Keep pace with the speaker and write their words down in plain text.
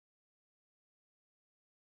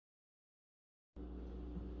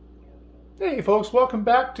Hey folks, welcome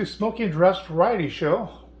back to Smokey and Giraffe's Variety Show.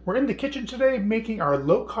 We're in the kitchen today making our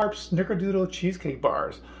low-carb Snickerdoodle Cheesecake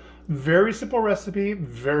Bars. Very simple recipe,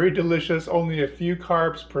 very delicious, only a few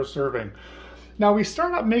carbs per serving. Now we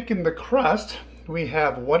start out making the crust. We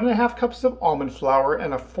have 1.5 cups of almond flour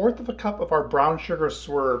and 1/4 of a cup of our brown sugar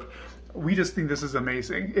swerve. We just think this is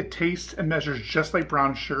amazing. It tastes and measures just like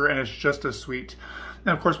brown sugar and it's just as sweet.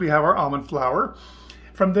 And of course we have our almond flour.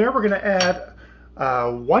 From there we're going to add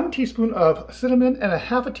 1 teaspoon of cinnamon and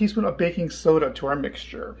 1/2 teaspoon of baking soda to our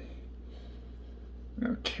mixture.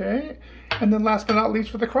 Okay, and then last but not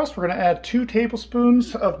least for the crust, we're going to add 2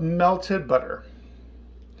 tablespoons of melted butter.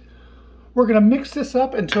 We're going to mix this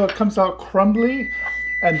up until it comes out crumbly,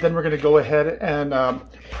 and then we're going to go ahead and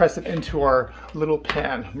press it into our little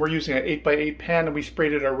pan. We're using an 8x8 pan and we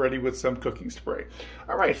sprayed it already with some cooking spray.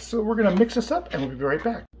 All right, so we're going to mix this up and we'll be right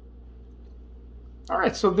back. All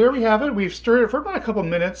right, so there we have it. We've stirred it for about a couple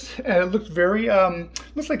minutes, and it looks very,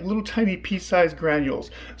 looks like little tiny pea-sized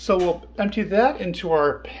granules. So we'll empty that into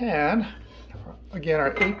our pan. Again,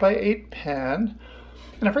 our 8x8 pan.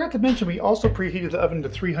 And I forgot to mention, we also preheated the oven to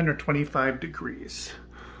 325 degrees.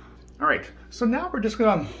 All right, so now we're just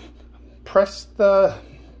gonna press the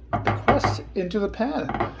crust into the pan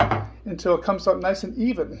until it comes out nice and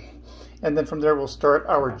even. And then from there, we'll start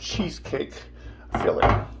our cheesecake filling.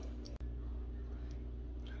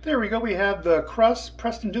 There we go, we have the crust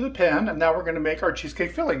pressed into the pan, and now we're going to make our cheesecake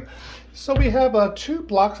filling. So we have 2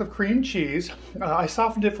 blocks of cream cheese. I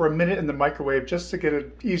softened it for a minute in the microwave just to get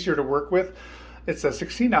it easier to work with. It's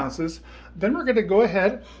 16 ounces. Then we're going to go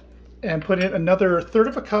ahead and put in another 1/3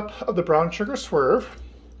 of a cup of the brown sugar swerve.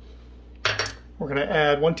 We're going to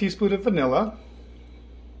add 1 teaspoon of vanilla.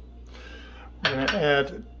 We're going to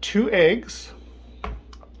add 2 eggs.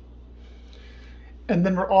 And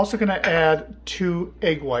then we're also going to add 2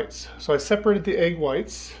 egg whites. So I separated the egg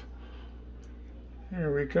whites.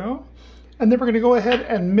 There we go. And then we're going to go ahead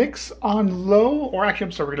and mix on low, or actually,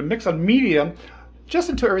 I'm sorry, we're going to mix on medium, just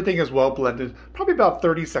until everything is well blended, probably about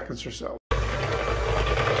 30 seconds or so.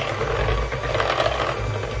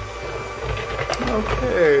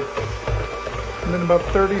 Okay. And then about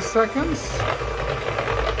 30 seconds.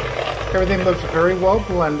 Everything looks very well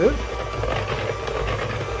blended.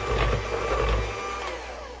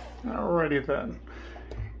 Alrighty then.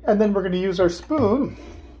 And then we're going to use our spoon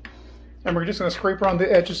and we're just going to scrape around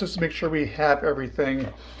the edges just to make sure we have everything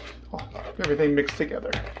mixed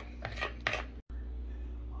together.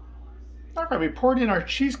 Alright, we poured in our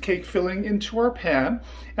cheesecake filling into our pan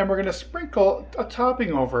and we're going to sprinkle a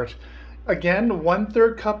topping over it. Again,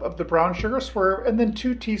 1/3 cup of the brown sugar swerve and then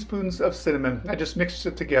 2 teaspoons of cinnamon. I just mixed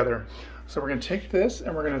it together. So we're going to take this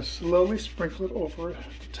and we're going to slowly sprinkle it over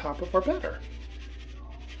the top of our batter.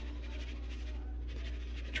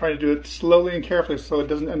 Try to do it slowly and carefully so it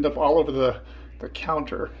doesn't end up all over the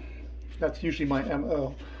counter. That's usually my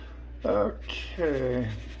MO. Okay,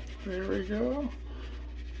 there we go.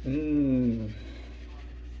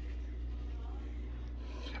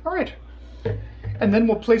 All right, and then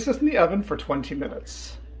we'll place this in the oven for 20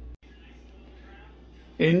 minutes.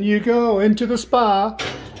 In you go, into the spa.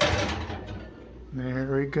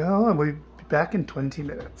 There we go, and we'll be back in 20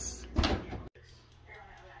 minutes.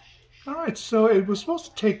 All right, so it was supposed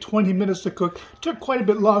to take 20 minutes to cook. Took quite a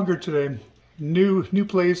bit longer today. New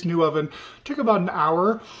place, new oven. Took about an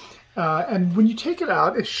hour. And when you take it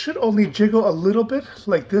out, it should only jiggle a little bit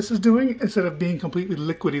like this is doing instead of being completely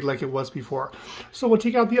liquidy like it was before. So we'll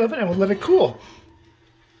take out the oven and we'll let it cool.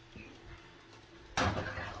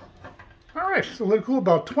 All right, so let it cool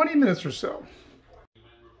about 20 minutes or so.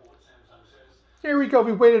 Here we go.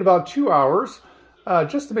 We waited about 2 hours.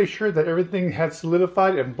 Just to make sure that everything had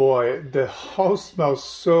solidified, and boy, the house smells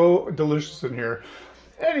so delicious in here.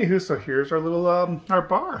 Anywho, so here's our little our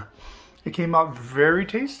bar. It came out very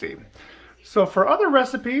tasty. So for other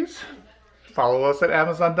recipes, follow us at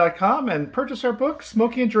Amazon.com and purchase our book,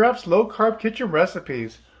 Smokey and Giraffe's Low Carb Kitchen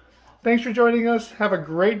Recipes. Thanks for joining us. Have a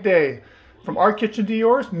great day. From our kitchen to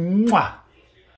yours, mwah!